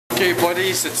Okay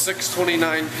buddies, it's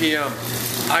 6:29 p.m.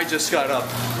 I just got up.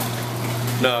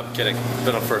 No, I'm kidding.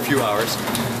 Been up for a few hours.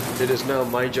 It is now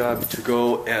my job to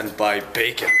go and buy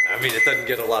bacon. I mean, it doesn't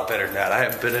get a lot better than that. I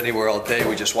haven't been anywhere all day.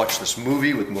 We just watched this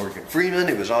movie with Morgan Freeman.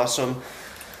 It was awesome.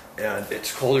 And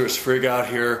it's colder as frig out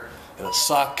here, and it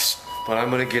sucks. But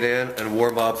I'm gonna get in and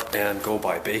warm up and go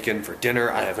buy bacon for dinner.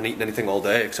 I haven't eaten anything all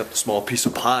day except a small piece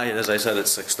of pie, and as I said,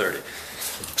 it's 6:30.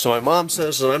 So my mom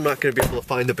says that I'm not gonna be able to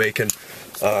find the bacon,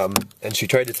 and she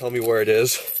tried to tell me where it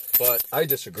is, but I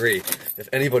disagree. If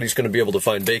anybody's gonna be able to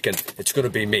find bacon, it's gonna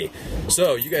be me.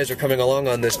 So you guys are coming along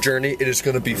on this journey. It is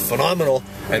gonna be phenomenal,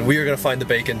 and we are gonna find the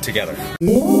bacon together.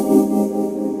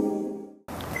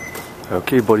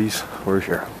 Okay, buddies, we're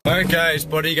here. Alright guys,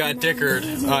 buddy got dickered.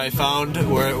 I found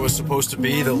where it was supposed to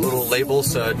be. The little label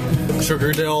said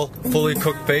Sugardale fully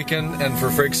cooked bacon, and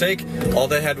for frig's sake, all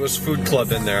they had was Food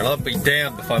Club in there. And I'll be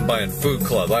damned if I'm buying Food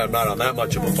Club. I am not on that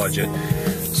much of a budget.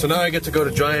 So now I get to go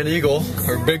to Giant Eagle,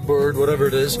 or Big Bird, whatever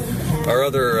it is, our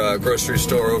other grocery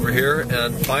store over here,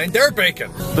 and find their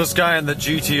bacon. This guy in the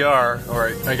GTR,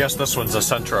 or I guess this one's a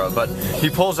Sentra, but he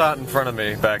pulls out in front of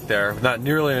me back there, not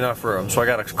nearly enough room, so I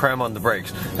gotta cram on the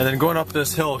brakes. And then going up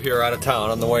this hill here out of town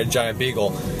on the way to Giant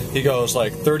Eagle, he goes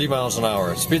like 30 miles an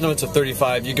hour. Speed limit's at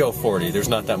 35, you go 40. There's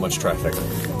not that much traffic.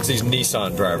 It's these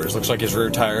Nissan drivers. Looks like his rear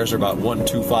tires are about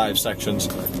 125 sections.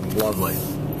 Lovely.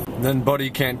 And then Buddy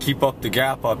can't keep up the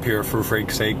gap up here for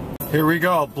freak's sake. Here we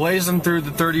go, blazing through the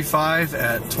 35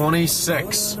 at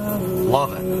 26.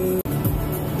 Love it.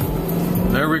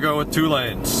 There we go with 2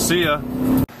 lanes. See ya.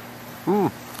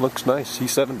 Looks nice,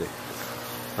 C70.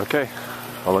 Okay,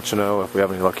 I'll let you know if we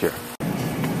have any luck here.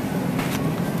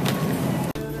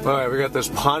 Alright, we got this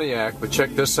Pontiac, but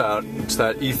check this out. It's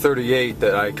that E38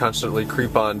 that I constantly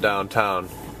creep on downtown.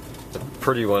 It's a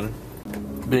pretty one.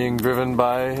 Being driven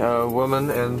by a woman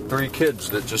and 3 kids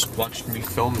that just watched me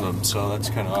film them, so that's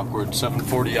kind of awkward.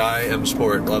 740i M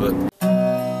Sport, love it.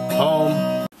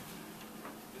 Home.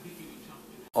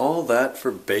 All that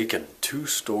for bacon. 2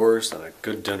 stores and a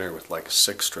good dinner with like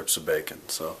 6 strips of bacon.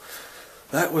 So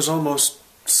that was almost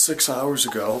 6 hours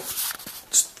ago.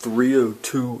 It's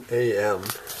 3:02 a.m.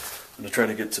 I'm trying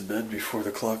to get to bed before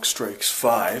the clock strikes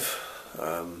 5.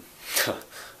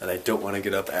 And I don't want to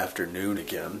get up after noon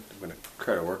again. I'm going to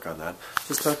try to work on that.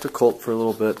 Just talked to Colt for a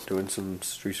little bit, doing some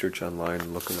research online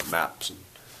and looking at maps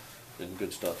and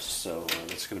good stuff. So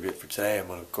that's going to be it for today. I'm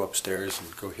going to go upstairs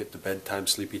and go hit the bedtime,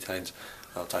 sleepy times.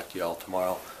 I'll talk to you all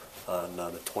tomorrow on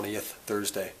the 20th,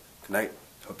 Thursday. Good night.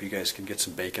 Hope you guys can get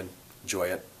some bacon. Enjoy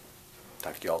it.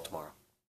 Talk to you all tomorrow.